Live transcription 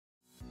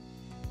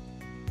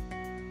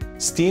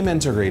STEAM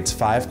integrates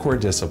 5 core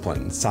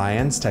disciplines: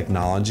 science,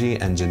 technology,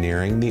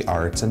 engineering, the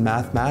arts, and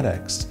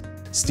mathematics.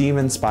 STEAM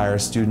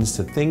inspires students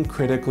to think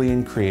critically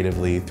and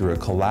creatively through a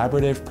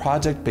collaborative,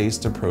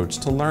 project-based approach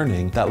to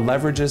learning that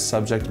leverages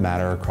subject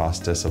matter across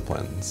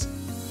disciplines.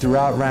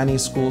 Throughout Ranney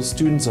schools,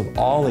 students of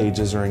all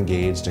ages are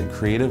engaged in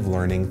creative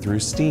learning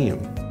through STEAM.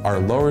 Our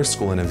lower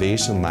school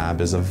innovation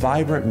lab is a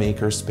vibrant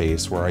maker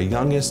space where our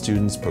youngest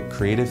students put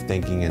creative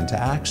thinking into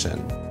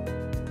action.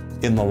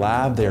 In the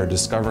lab, they are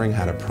discovering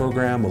how to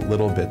program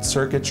little-bit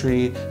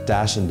circuitry,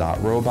 dash and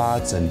dot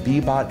robots, and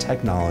B-bot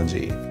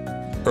technology.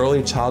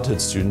 Early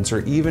childhood students are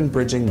even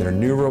bridging their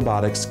new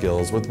robotic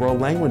skills with world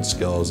language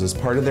skills as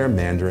part of their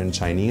Mandarin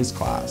Chinese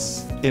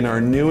class. In our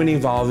new and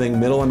evolving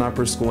middle and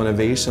upper school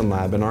innovation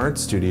lab and art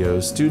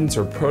studios, students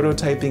are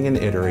prototyping and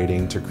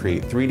iterating to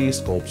create 3D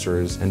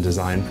sculptures and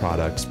design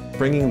products,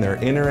 bringing their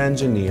inner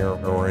engineer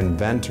or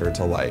inventor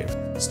to life.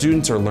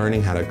 Students are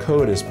learning how to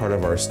code as part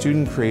of our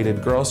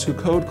student-created Girls Who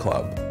Code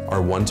Club,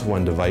 our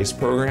one-to-one device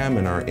program,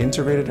 and our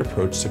integrated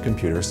approach to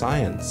computer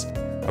science.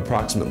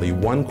 Approximately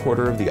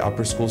 1/4 of the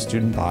upper school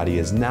student body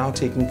is now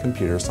taking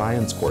computer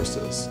science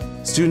courses.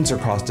 Students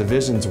across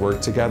divisions work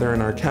together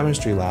in our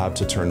chemistry lab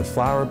to turn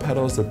flower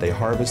petals that they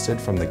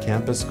harvested from the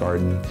campus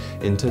garden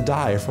into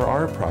dye for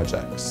art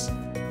projects.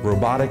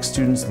 Robotics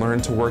students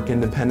learn to work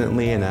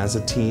independently and as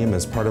a team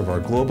as part of our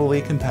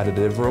globally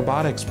competitive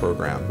robotics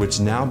program, which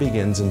now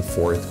begins in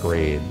 4th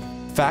grade.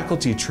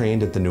 Faculty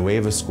trained at the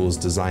Nueva School's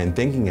Design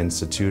Thinking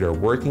Institute are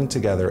working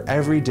together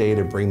every day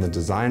to bring the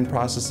design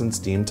process in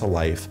STEAM to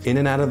life in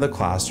and out of the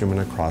classroom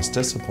and across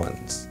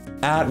disciplines.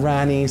 At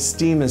Ranney,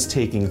 STEAM is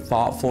taking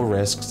thoughtful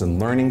risks and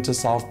learning to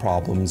solve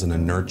problems in a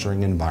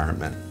nurturing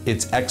environment.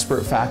 It's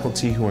expert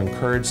faculty who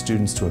encourage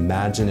students to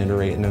imagine,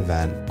 iterate, and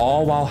invent,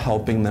 all while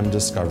helping them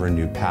discover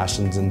new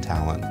passions and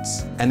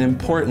talents. And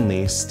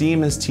importantly,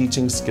 STEAM is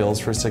teaching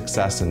skills for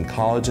success in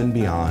college and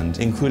beyond,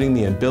 including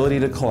the ability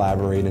to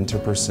collaborate and to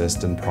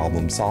persist in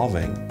problem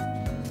solving.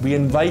 We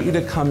invite you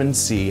to come and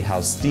see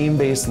how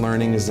STEAM-based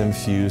learning is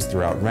infused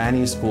throughout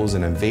Ranney School's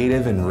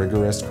innovative and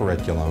rigorous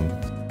curriculum.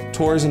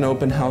 Tours and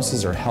open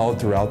houses are held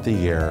throughout the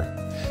year.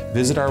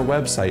 Visit our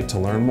website to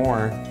learn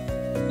more.